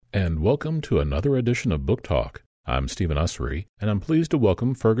And welcome to another edition of Book Talk. I'm Stephen Ussery, and I'm pleased to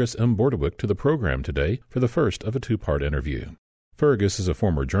welcome Fergus M. Bordewich to the program today for the first of a two-part interview. Fergus is a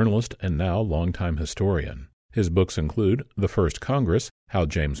former journalist and now longtime historian. His books include The First Congress, How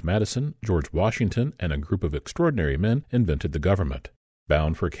James Madison, George Washington, and a Group of Extraordinary Men Invented the Government,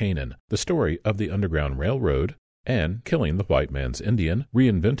 Bound for Canaan, The Story of the Underground Railroad, and Killing the White Man's Indian,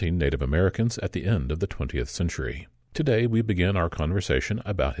 Reinventing Native Americans at the End of the 20th Century. Today we begin our conversation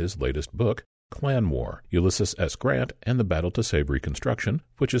about his latest book, Klan War, Ulysses S. Grant and the Battle to Save Reconstruction,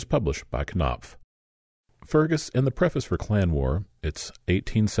 which is published by Knopf. Fergus, in the preface for Klan War, it's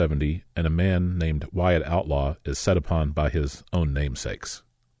 1870, and a man named Wyatt Outlaw is set upon by his own namesakes.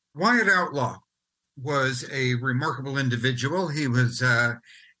 Wyatt Outlaw was a remarkable individual. He was an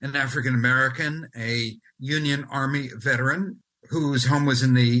African-American, a Union Army veteran, whose home was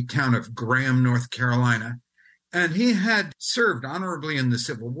in the town of Graham, North Carolina. And he had served honorably in the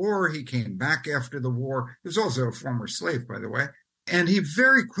Civil War. He came back after the war. He was also a former slave, by the way. And he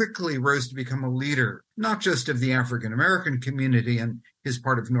very quickly rose to become a leader, not just of the African-American community in his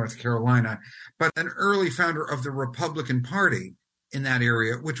part of North Carolina, but an early founder of the Republican Party in that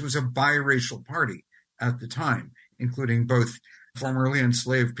area, which was a biracial party at the time, including both formerly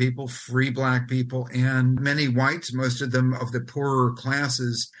enslaved people, free Black people, and many whites, most of them of the poorer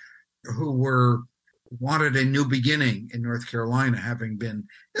classes who wanted a new beginning in North Carolina, having been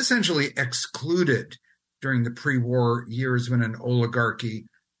essentially excluded during the pre-war years when an oligarchy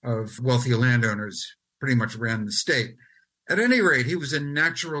of wealthy landowners pretty much ran the state. At any rate, he was a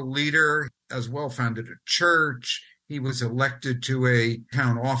natural leader, as well founded a church. He was elected to a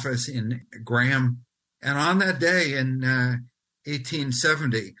town office in Graham. And on that day in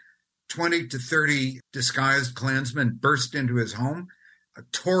 1870, 20 to 30 disguised Klansmen burst into his home,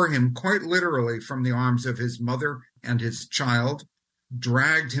 tore him quite literally from the arms of his mother and his child,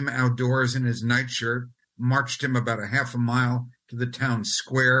 dragged him outdoors in his nightshirt, marched him about a half a mile to the town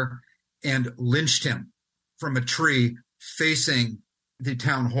square, and lynched him from a tree facing the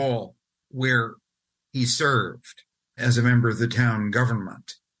town hall where he served as a member of the town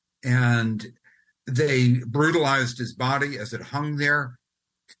government. And they brutalized his body as it hung there.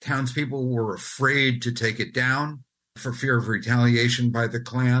 Townspeople were afraid to take it down for fear of retaliation by the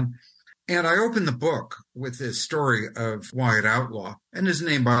Klan. And I opened the book with this story of Wyatt Outlaw. And his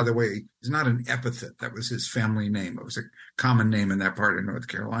name, by the way, is not an epithet. That was his family name. It was a common name in that part of North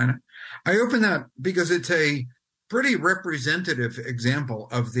Carolina. I opened that because it's a pretty representative example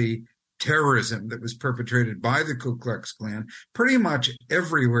of the terrorism that was perpetrated by the Ku Klux Klan pretty much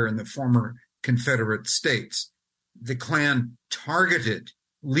everywhere in the former Confederate states. The Klan targeted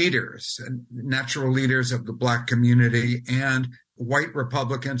leaders, natural leaders of the Black community, and white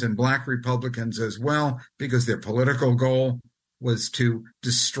Republicans and Black Republicans as well, because their political goal was to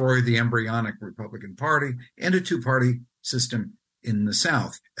destroy the embryonic Republican Party and a two-party system in the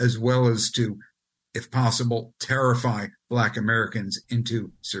South, as well as to, if possible, terrify Black Americans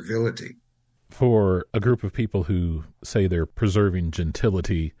into servility. For a group of people who say they're preserving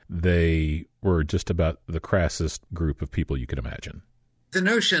gentility, they were just about the crassest group of people you could imagine. The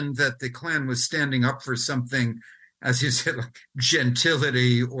notion that the Klan was standing up for something, as you said, like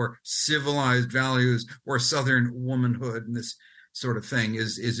gentility or civilized values or Southern womanhood and this sort of thing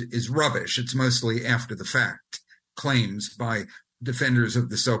is rubbish. It's mostly after the fact claims by defenders of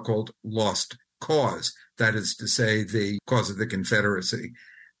the so-called lost cause, that is to say, the cause of the Confederacy.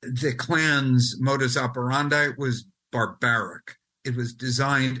 The Klan's modus operandi was barbaric. It was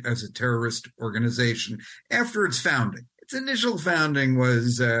designed as a terrorist organization after its founding. Its initial founding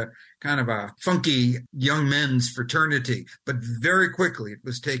was kind of a funky young men's fraternity, but very quickly it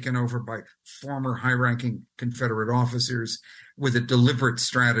was taken over by former high-ranking Confederate officers with a deliberate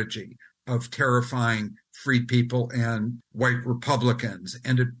strategy of terrifying free people and white Republicans.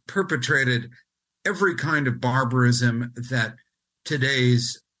 And it perpetrated every kind of barbarism that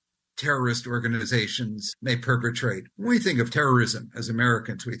today's terrorist organizations may perpetrate. When we think of terrorism as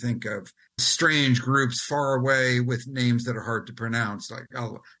Americans, we think of strange groups far away with names that are hard to pronounce, like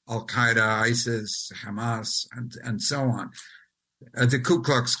Al-Qaeda, ISIS, Hamas, and so on. The Ku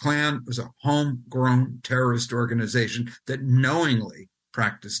Klux Klan was a homegrown terrorist organization that knowingly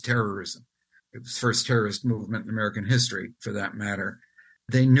practiced terrorism. It was the first terrorist movement in American history, for that matter.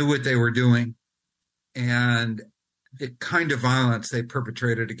 They knew what they were doing, and the kind of violence they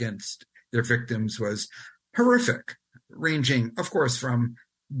perpetrated against their victims was horrific, ranging, of course, from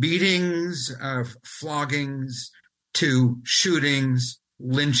beatings, floggings, to shootings,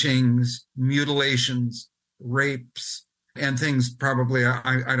 lynchings, mutilations, rapes, and things probably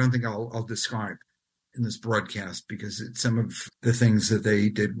I don't think I'll describe. in this broadcast because some of the things that they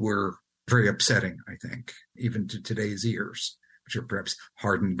did were very upsetting, I think, even to today's ears, which are perhaps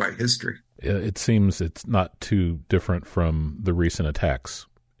hardened by history. It seems it's not too different from the recent attacks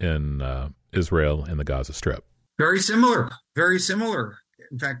in Israel and the Gaza Strip. Very similar, very similar.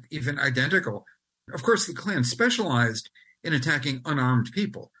 In fact, even identical. Of course, the Klan specialized in attacking unarmed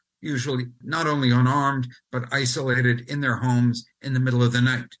people, usually not only unarmed, but isolated in their homes in the middle of the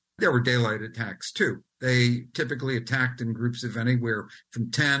night. There were daylight attacks, too. They typically attacked in groups of anywhere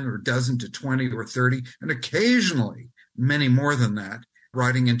from 10 or a dozen to 20 or 30, and occasionally many more than that,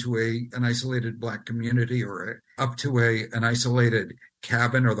 riding into an isolated Black community or up to an isolated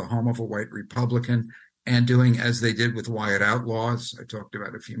cabin or the home of a white Republican, and doing as they did with Wyatt Outlaws, I talked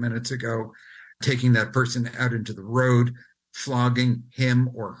about a few minutes ago, taking that person out into the road, flogging him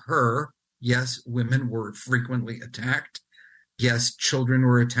or her. Yes, women were frequently attacked. Yes, children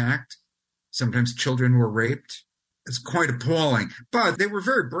were attacked. Sometimes children were raped. It's quite appalling. But they were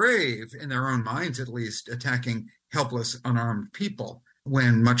very brave, in their own minds at least, attacking helpless, unarmed people.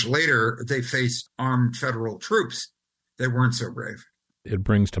 When much later they faced armed federal troops, they weren't so brave. It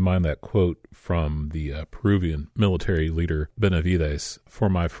brings to mind that quote from the Peruvian military leader Benavides, "For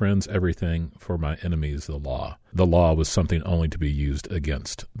my friends, everything, for my enemies, the law." The law was something only to be used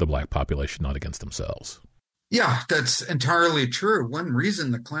against the Black population, not against themselves. Yeah, that's entirely true. One reason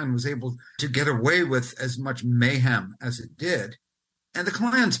the Klan was able to get away with as much mayhem as it did, and the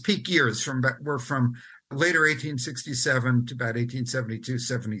Klan's peak years were from later 1867 to about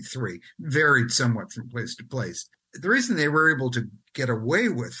 1872-73, varied somewhat from place to place. The reason they were able to get away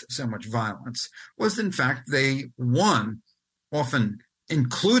with so much violence was, in fact, they, often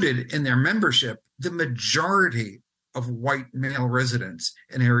included in their membership the majority of white male residents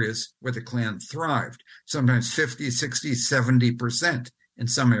in areas where the Klan thrived, sometimes 50, 60, 70% in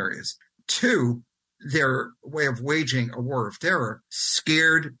some areas. Two, their way of waging a war of terror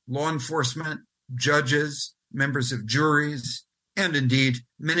scared law enforcement, judges, members of juries, and indeed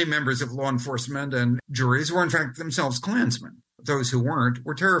many members of law enforcement and juries were in fact themselves Klansmen. Those who weren't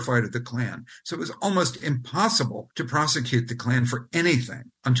were terrified of the Klan. So it was almost impossible to prosecute the Klan for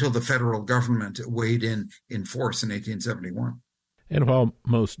anything until the federal government weighed in force in 1871. And while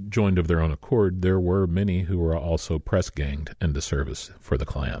most joined of their own accord, there were many who were also press-ganged into service for the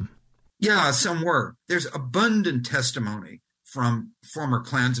Klan. Yeah, some were. There's abundant testimony from former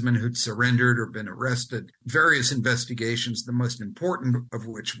Klansmen who'd surrendered or been arrested, various investigations, the most important of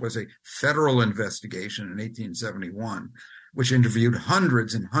which was a federal investigation in 1871, which interviewed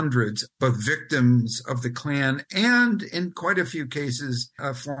hundreds and hundreds of victims of the Klan and, in quite a few cases,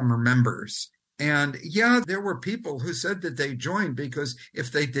 former members. And yeah, there were people who said that they joined because if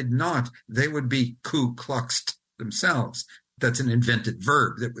they did not, they would be Ku Kluxed themselves. That's an invented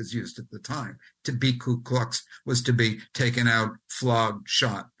verb that was used at the time. To be Ku Klux was to be taken out, flogged,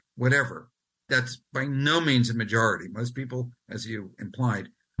 shot, whatever. That's by no means a majority. Most people, as you implied,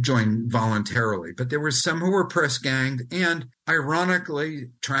 joined voluntarily. But there were some who were press-ganged, and ironically,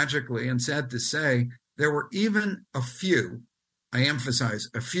 tragically, and sad to say, there were even a few, I emphasize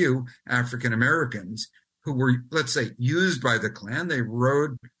a few, African Americans who were, let's say, used by the Klan. They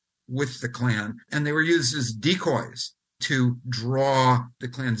rode with the Klan, and they were used as decoys to draw the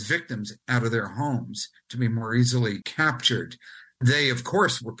Klan's victims out of their homes to be more easily captured. They, of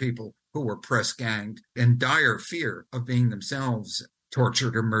course, were people who were press-ganged in dire fear of being themselves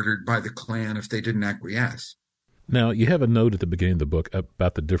tortured or murdered by the Klan if they didn't acquiesce. Now, you have a note at the beginning of the book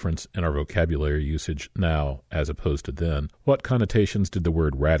about the difference in our vocabulary usage now as opposed to then. What connotations did the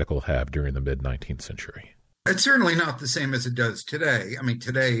word radical have during the mid-19th century? It's certainly not the same as it does today. I mean,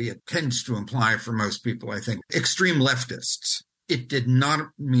 today it tends to imply for most people, I think, extreme leftists. It did not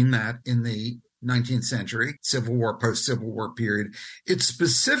mean that in the 19th century, Civil War, post-Civil War period. It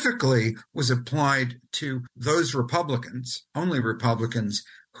specifically was applied to those Republicans, only Republicans,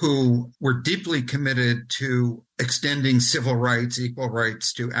 who were deeply committed to extending civil rights, equal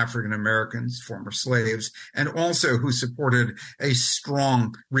rights to African Americans, former slaves, and also who supported a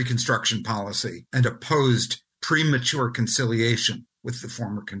strong Reconstruction policy and opposed premature conciliation with the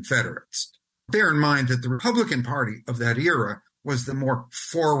former Confederates. Bear in mind that the Republican Party of that era was the more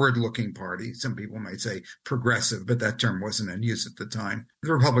forward-looking party. Some people might say progressive, but that term wasn't in use at the time.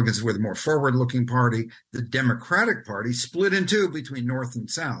 The Republicans were the more forward-looking party. The Democratic Party split in two between North and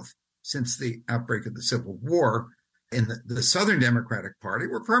South since the outbreak of the Civil War. In the Southern Democratic Party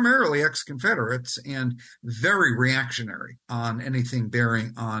were primarily ex-Confederates and very reactionary on anything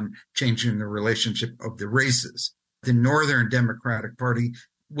bearing on changing the relationship of the races. The Northern Democratic Party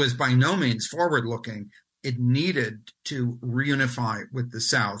was by no means forward-looking. It needed to reunify with the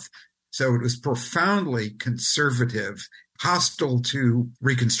South So it was profoundly conservative, hostile to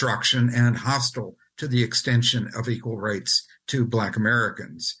Reconstruction, and hostile to the extension of equal rights to Black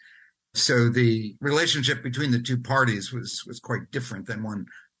Americans. So the relationship between the two parties was quite different than one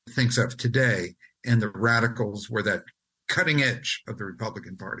thinks of today. And the radicals were that cutting edge of the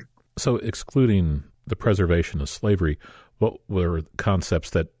Republican Party. So excluding the preservation of slavery, what were concepts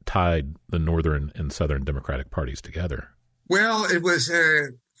that tied the Northern and Southern Democratic parties together? Well, it was,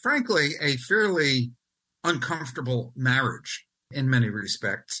 frankly, a fairly uncomfortable marriage in many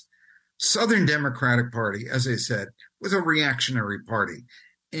respects. Southern Democratic Party, as I said, was a reactionary party.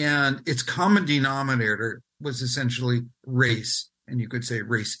 And its common denominator was essentially race, and you could say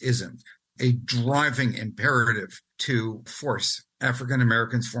racism, a driving imperative to force African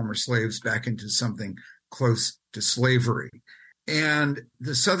Americans, former slaves, back into something close to slavery. And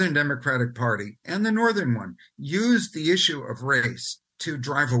the Southern Democratic Party and the Northern one used the issue of race to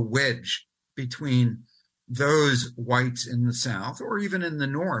drive a wedge between those whites in the South, or even in the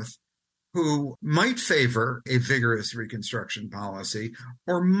North, who might favor a vigorous Reconstruction policy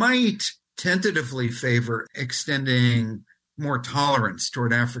or might tentatively favor extending more tolerance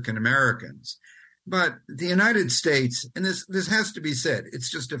toward African Americans. But the United States, and this has to be said,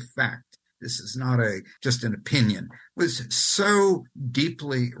 it's just a fact, this is not just an opinion, was so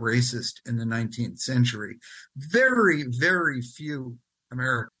deeply racist in the 19th century. Very, very few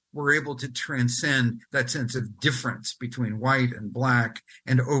Americans were able to transcend that sense of difference between white and Black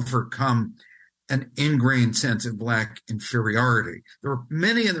and overcome an ingrained sense of Black inferiority. There were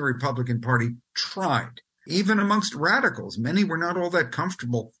many in the Republican Party tried. Even amongst radicals, many were not all that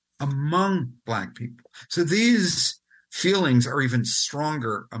comfortable among Black people. So these feelings are even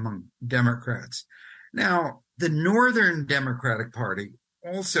stronger among Democrats. Now, the Northern Democratic Party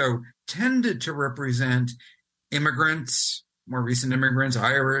also tended to represent immigrants, more recent immigrants,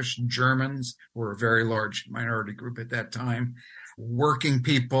 Irish, Germans, who were a very large minority group at that time, working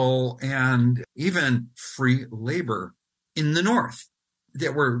people, and even free labor in the North.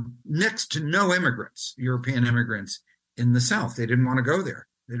 There were next to no immigrants, European immigrants, in the South. They didn't want to go there.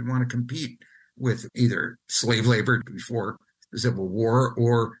 They didn't want to compete with either slave labor before the Civil War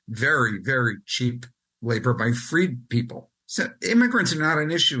or very, very cheap labor by freed people. So immigrants are not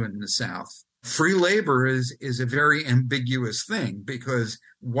an issue in the South. Free labor is a very ambiguous thing because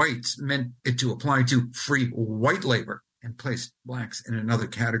whites meant it to apply to free white labor and placed Blacks in another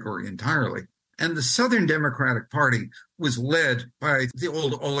category entirely. And the Southern Democratic Party was led by the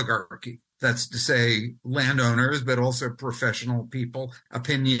old oligarchy. That's to say landowners, but also professional people,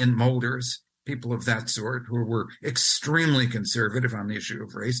 opinion molders, people of that sort who were extremely conservative on the issue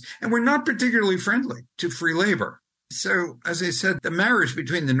of race and were not particularly friendly to free labor. So, as I said, the marriage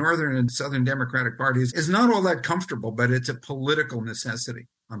between the Northern and Southern Democratic parties is not all that comfortable, but it's a political necessity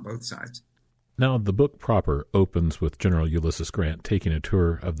on both sides. Now, the book proper opens with General Ulysses Grant taking a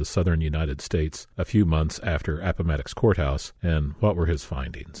tour of the southern United States a few months after Appomattox Courthouse, and what were his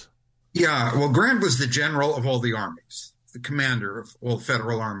findings? Yeah, well, Grant was the general of all the armies, the commander of all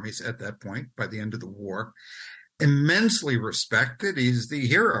federal armies at that point, by the end of the war. Immensely respected. He's the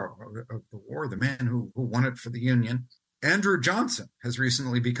hero of the war, the man who won it for the Union. Andrew Johnson has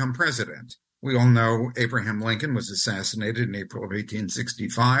recently become president. We all know Abraham Lincoln was assassinated in April of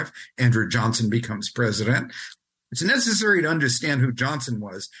 1865. Andrew Johnson becomes president. It's necessary to understand who Johnson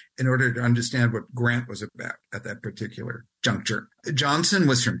was in order to understand what Grant was about at that particular juncture. Johnson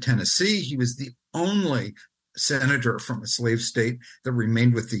was from Tennessee. He was the only senator from a slave state that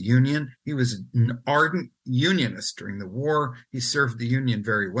remained with the Union. He was an ardent Unionist during the war. He served the Union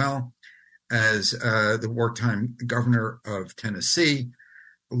very well as the wartime governor of Tennessee.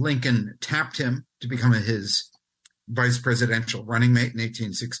 Lincoln tapped him to become his vice presidential running mate in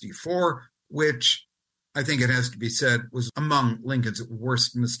 1864, which I think it has to be said was among Lincoln's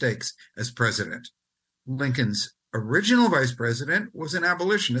worst mistakes as president. Lincoln's original vice president was an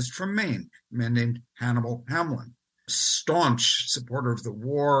abolitionist from Maine, a man named Hannibal Hamlin, staunch supporter of the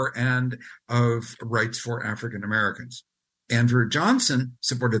war and of rights for African Americans. Andrew Johnson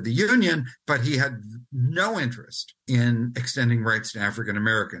supported the Union, but he had no interest in extending rights to African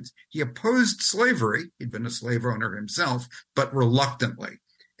Americans. He opposed slavery. He'd been a slave owner himself, but reluctantly.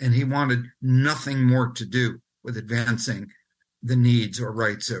 And he wanted nothing more to do with advancing the needs or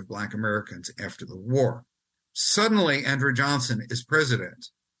rights of Black Americans after the war. Suddenly, Andrew Johnson is president.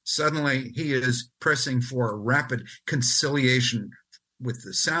 Suddenly, he is pressing for a rapid conciliation with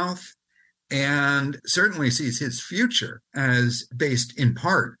the South and certainly sees his future as based in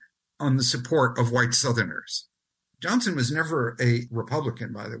part on the support of white Southerners. Johnson was never a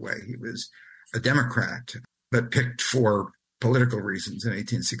Republican, by the way. He was a Democrat, but picked for political reasons in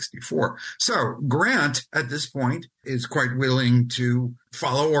 1864. So Grant, at this point, is quite willing to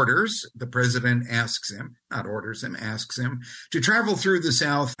follow orders. The president asks him, not orders him, asks him to travel through the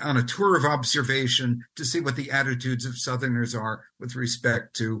South on a tour of observation to see what the attitudes of Southerners are with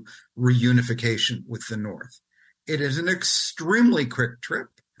respect to reunification with the North. It is an extremely quick trip.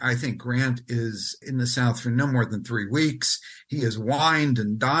 I think Grant is in the South for no more than 3 weeks. He is wined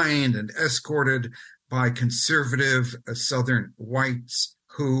and dined and escorted by conservative Southern whites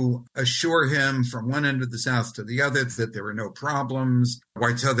who assure him from one end of the South to the other that there are no problems.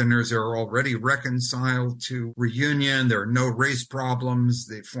 White Southerners are already reconciled to reunion. There are no race problems.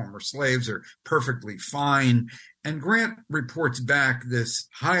 The former slaves are perfectly fine. And Grant reports back this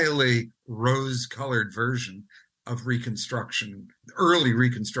highly rose-colored version of Reconstruction, early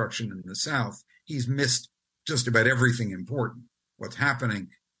Reconstruction in the South. He's missed just about everything important. What's happening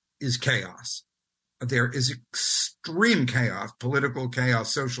is chaos. There is extreme chaos, political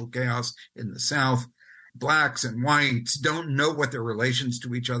chaos, social chaos in the South. Blacks and whites don't know what their relations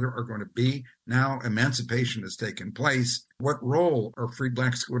to each other are going to be. Now emancipation has taken place. What role are free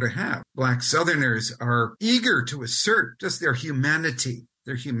blacks going to have? Black Southerners are eager to assert just their humanity.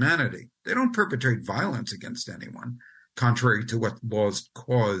 They don't perpetrate violence against anyone, contrary to what Lost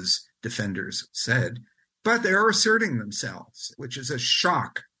Cause defenders said, but they are asserting themselves, which is a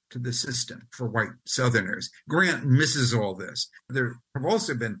shock to the system for white Southerners. Grant misses all this. There have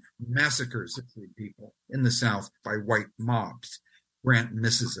also been massacres of free people in the South by white mobs. Grant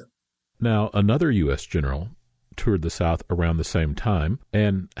misses it. Now, another U.S. general toured the South around the same time,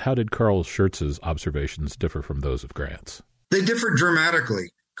 and how did Carl Schurz's observations differ from those of Grant's? They differ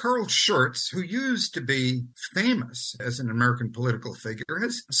dramatically. Carl Schurz, who used to be famous as an American political figure,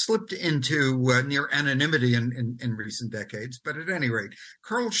 has slipped into near anonymity in recent decades. But at any rate,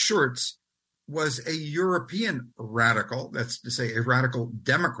 Carl Schurz was a European radical, that's to say a radical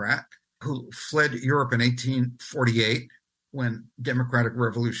Democrat, who fled Europe in 1848 when democratic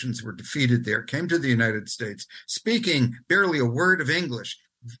revolutions were defeated there, came to the United States, speaking barely a word of English.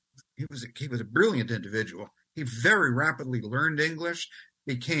 He was a brilliant individual. He very rapidly learned English,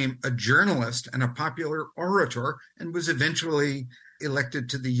 became a journalist and a popular orator, and was eventually elected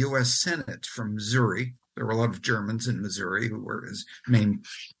to the U.S. Senate from Missouri. There were a lot of Germans in Missouri who were his main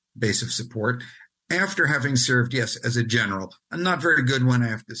base of support. After having served, yes, as a general, a not very good one, I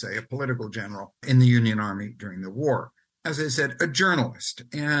have to say, a political general in the Union Army during the war. As I said, a journalist.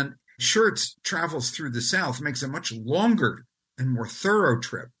 And Schurz travels through the South, makes a much longer and more thorough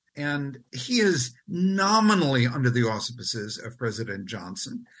trip. And he is nominally under the auspices of President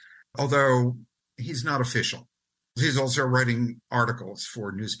Johnson, although he's not official. He's also writing articles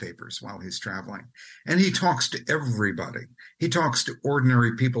for newspapers while he's traveling. And he talks to everybody. He talks to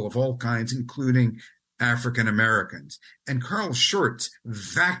ordinary people of all kinds, including African Americans. And Carl Schurz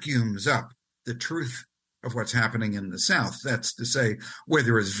vacuums up the truth of what's happening in the South. That's to say, where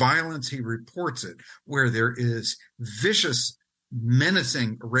there is violence, he reports it. Where there is vicious,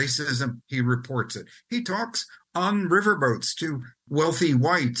 menacing racism, he reports it. He talks on riverboats to wealthy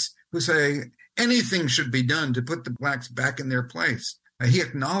whites who say anything should be done to put the blacks back in their place. He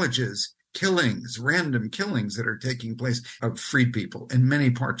acknowledges killings, random killings that are taking place of freed people in many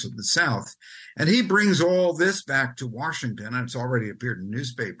parts of the South. And he brings all this back to Washington, and it's already appeared in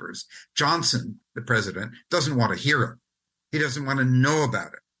newspapers. Johnson, the president, doesn't want to hear it. He doesn't want to know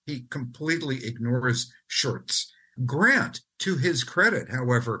about it. He completely ignores Schurz. Grant, to his credit,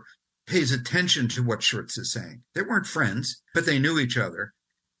 however, pays attention to what Schurz is saying. They weren't friends, but they knew each other.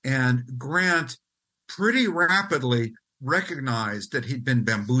 And Grant pretty rapidly recognized that he'd been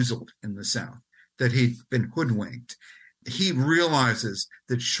bamboozled in the South, that he'd been hoodwinked. He realizes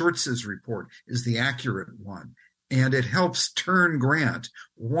that Schurz's report is the accurate one, and it helps turn Grant,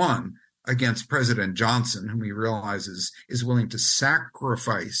 one, against President Johnson, whom he realizes is willing to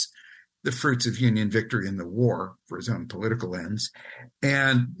sacrifice the fruits of Union victory in the war for his own political ends.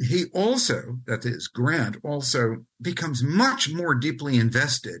 And he also, that is, Grant, also becomes much more deeply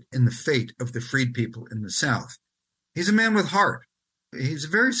invested in the fate of the freed people in the South. He's a man with heart. He's a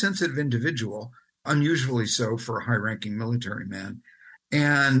very sensitive individual, unusually so for a high-ranking military man.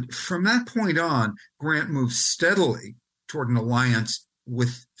 And from that point on, Grant moves steadily toward an alliance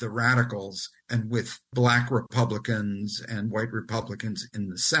with the radicals and with Black Republicans and white Republicans in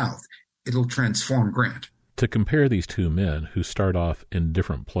the South. It'll transform Grant. To compare these two men who start off in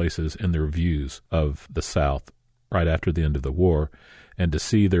different places in their views of the South right after the end of the war, and to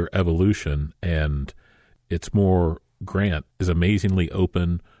see their evolution, and it's more Grant is amazingly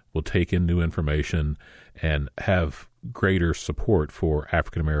open, will take in new information, and have greater support for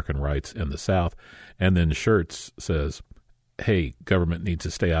African American rights in the South. And then Schurz says, hey, government needs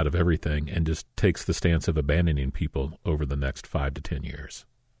to stay out of everything, and just takes the stance of abandoning people over the next 5 to 10 years.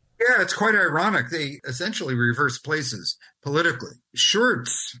 Yeah, it's quite ironic. They essentially reverse places politically.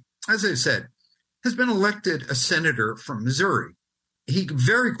 Schurz, as I said, has been elected a senator from Missouri. He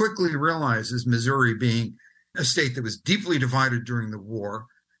very quickly realizes, Missouri being a state that was deeply divided during the war,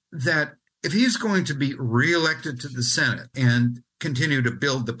 that if he's going to be reelected to the Senate and continue to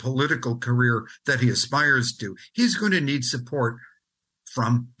build the political career that he aspires to, he's going to need support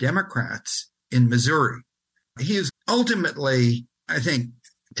from Democrats in Missouri. He is ultimately, I think,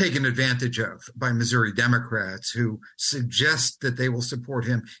 taken advantage of by Missouri Democrats, who suggest that they will support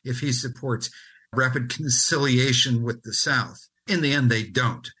him if he supports rapid conciliation with the South. In the end, they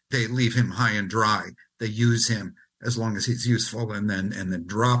don't. They leave him high and dry. They use him as long as he's useful and then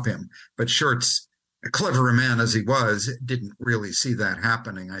drop him. But Schurz, a clever man as he was, didn't really see that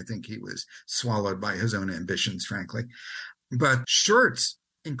happening. I think he was swallowed by his own ambitions, frankly. But Schurz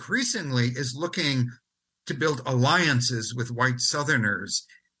increasingly is looking to build alliances with white Southerners.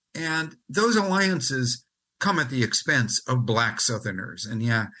 And those alliances come at the expense of black Southerners. And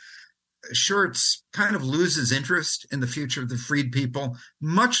yeah, Schurz kind of loses interest in the future of the freed people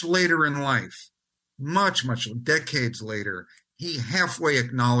much later in life. Much decades later, he halfway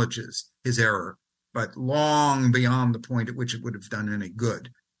acknowledges his error, but long beyond the point at which it would have done any good.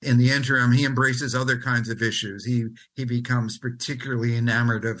 In the interim, he embraces other kinds of issues. He becomes particularly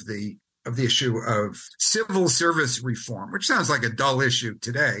enamored of the issue of civil service reform, which sounds like a dull issue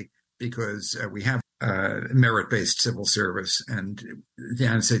today because we have merit-based civil service, and the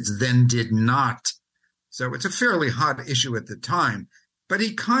United States then did not. So it's a fairly hot issue at the time. But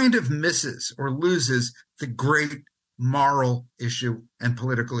he kind of misses or loses the great moral issue and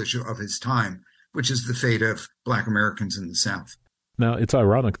political issue of his time, which is the fate of Black Americans in the South. Now, it's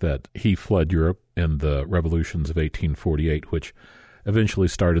ironic that he fled Europe in the revolutions of 1848, which eventually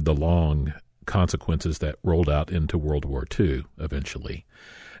started the long consequences that rolled out into World War II eventually.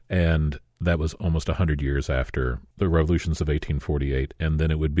 And that was almost 100 years after the revolutions of 1848. And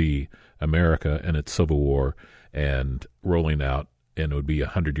then it would be America and its Civil War and rolling out. And it would be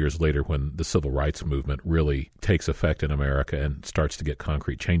 100 years later when the civil rights movement really takes effect in America and starts to get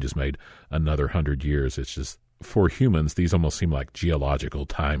concrete changes made. Another 100 years. It's just, for humans, these almost seem like geological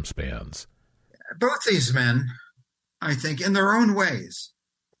time spans. Both these men, I think, in their own ways,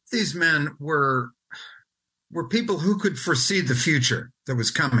 these men were people who could foresee the future that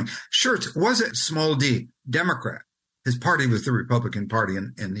was coming. Schurz was a small d Democrat. His party was the Republican Party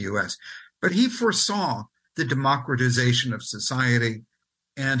in the U.S., but he foresaw the democratization of society,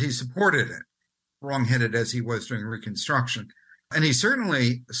 and he supported it, wrong-headed as he was during Reconstruction. And he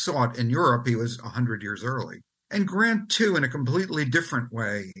certainly saw it in Europe. He was 100 years early. And Grant, too, in a completely different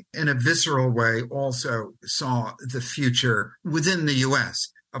way, in a visceral way, also saw the future within the U.S.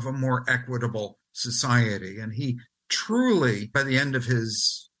 of a more equitable society. And he truly, by the end of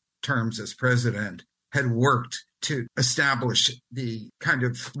his terms as president, had worked to establish the kind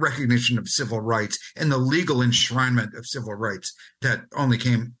of recognition of civil rights and the legal enshrinement of civil rights that only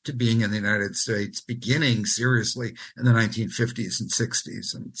came to being in the United States beginning seriously in the 1950s and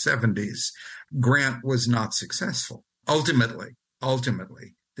 60s and 70s. Grant was not successful. Ultimately,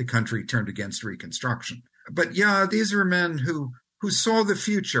 the country turned against Reconstruction. But yeah, these are men who saw the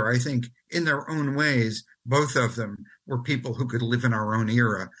future, I think, in their own ways. Both of them were people who could live in our own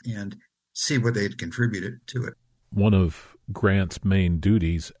era and see what they had contributed to it. One of Grant's main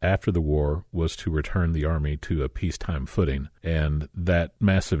duties after the war was to return the Army to a peacetime footing, and that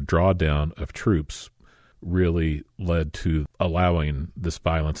massive drawdown of troops really led to allowing this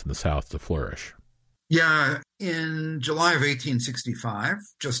violence in the South to flourish. Yeah, in July of 1865,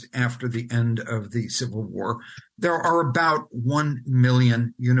 just after the end of the Civil War, there are about 1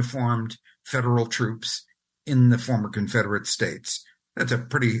 million uniformed federal troops in the former Confederate states. That's a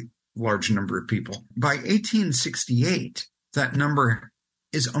pretty large number of people. By 1868, that number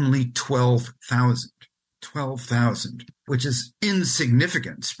is only 12,000. 12,000, which is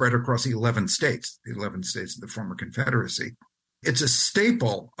insignificant, spread across 11 states, the 11 states of the former Confederacy. It's a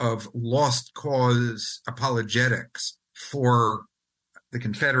staple of lost cause apologetics for the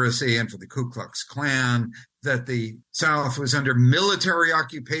Confederacy and for the Ku Klux Klan, that the South was under military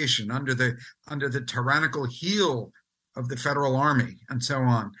occupation, under the tyrannical heel of the federal army, and so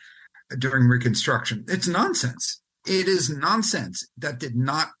on, during Reconstruction. It's nonsense. It is nonsense. That did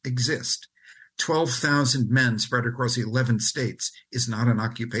not exist. 12,000 men spread across 11 states is not an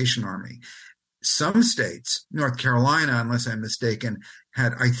occupation army. Some states, North Carolina, unless I'm mistaken,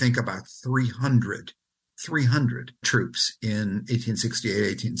 had, I think, about 300 300 troops in 1868,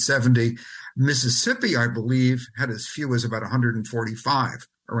 1870. Mississippi, I believe, had as few as about 145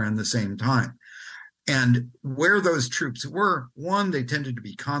 around the same time. And where those troops were, one, they tended to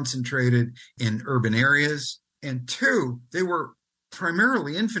be concentrated in urban areas, and two, they were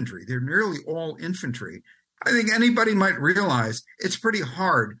primarily infantry. They're nearly all infantry. I think anybody might realize it's pretty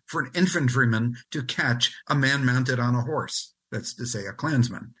hard for an infantryman to catch a man mounted on a horse, that's to say, a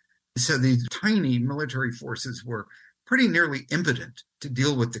Klansman. So these tiny military forces were pretty nearly impotent to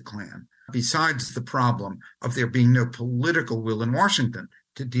deal with the Klan, besides the problem of there being no political will in Washington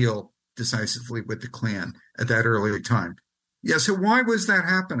to deal decisively with the Klan at that early time. Yeah, so why was that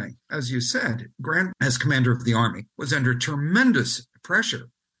happening? As you said, Grant, as commander of the Army, was under tremendous pressure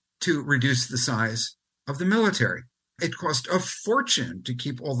to reduce the size of the military. It cost a fortune to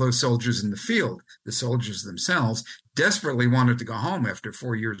keep all those soldiers in the field. The soldiers themselves desperately wanted to go home after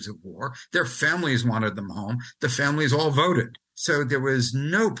 4 years of war. Their families wanted them home. The families all voted. So there was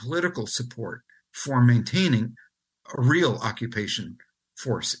no political support for maintaining a real occupation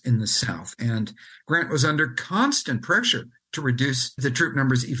force in the South. And Grant was under constant pressure to reduce the troop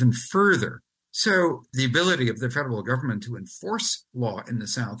numbers even further. So the ability of the federal government to enforce law in the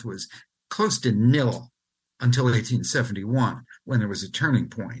South was close to nil until 1871, when there was a turning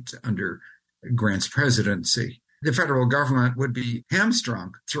point under Grant's presidency. The federal government would be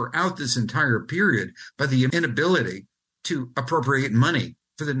hamstrung throughout this entire period by the inability to appropriate money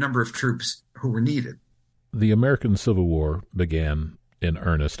for the number of troops who were needed. The American Civil War began in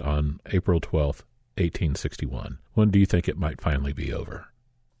earnest on April 12th, 1861. When do you think it might finally be over?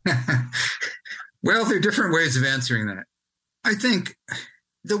 Well, there are different ways of answering that. I think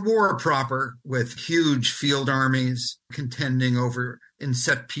the war proper, with huge field armies contending over in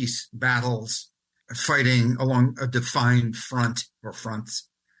set-piece battles, fighting along a defined front or fronts,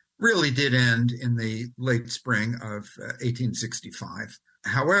 really did end in the late spring of 1865.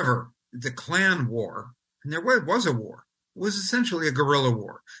 However, the Klan War, and there was a war, was essentially a guerrilla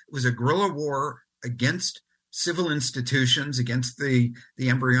war. It was a guerrilla war against civil institutions, against the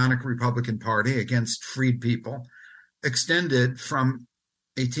embryonic Republican Party, against freed people, extended from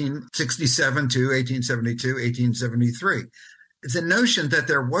 1867 to 1872, 1873. The notion that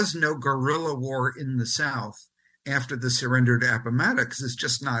there was no guerrilla war in the South after the surrender to Appomattox is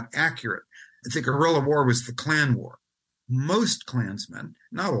just not accurate. The guerrilla war was the Klan War. Most Klansmen,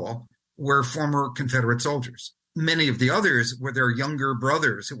 not all, were former Confederate soldiers. Many of the others were their younger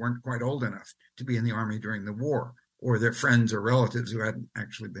brothers who weren't quite old enough to be in the army during the war, or their friends or relatives who hadn't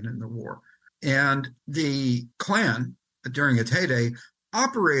actually been in the war. And the Klan, during its heyday,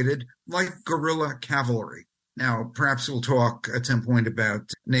 operated like guerrilla cavalry. Now, perhaps we'll talk at some point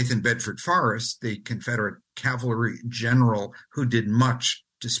about Nathan Bedford Forrest, the Confederate cavalry general who did much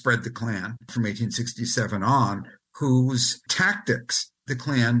to spread the Klan from 1867 on, whose tactics the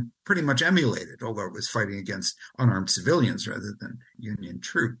Klan pretty much emulated, although it was fighting against unarmed civilians rather than Union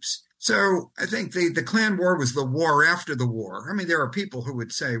troops. So I think the Klan War was the war after the war. I mean, there are people who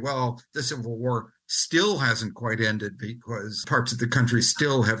would say, well, the Civil War still hasn't quite ended because parts of the country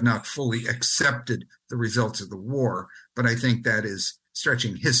still have not fully accepted the results of the war. But I think that is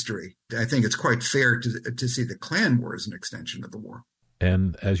stretching history. I think it's quite fair to see the Klan War as an extension of the war.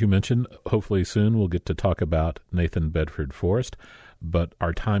 And as you mentioned, hopefully soon we'll get to talk about Nathan Bedford Forrest. But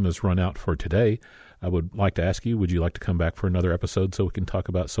our time has run out for today. I would like to ask you, would you like to come back for another episode so we can talk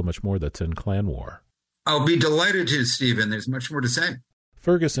about so much more that's in Klan War? I'll be delighted to, Stephen. There's much more to say.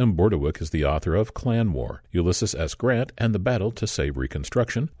 Fergus M. Bordewich is the author of Klan War, Ulysses S. Grant and the Battle to Save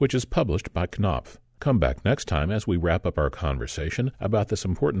Reconstruction, which is published by Knopf. Come back next time as we wrap up our conversation about this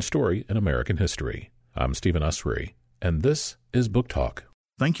important story in American history. I'm Stephen Usry, and this is Book Talk.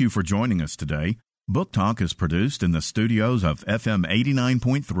 Thank you for joining us today. Book Talk is produced in the studios of FM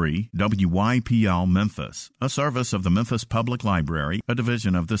 89.3 WYPL Memphis, a service of the Memphis Public Library, a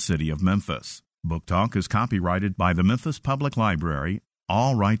division of the City of Memphis. Book Talk is copyrighted by the Memphis Public Library,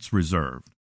 all rights reserved.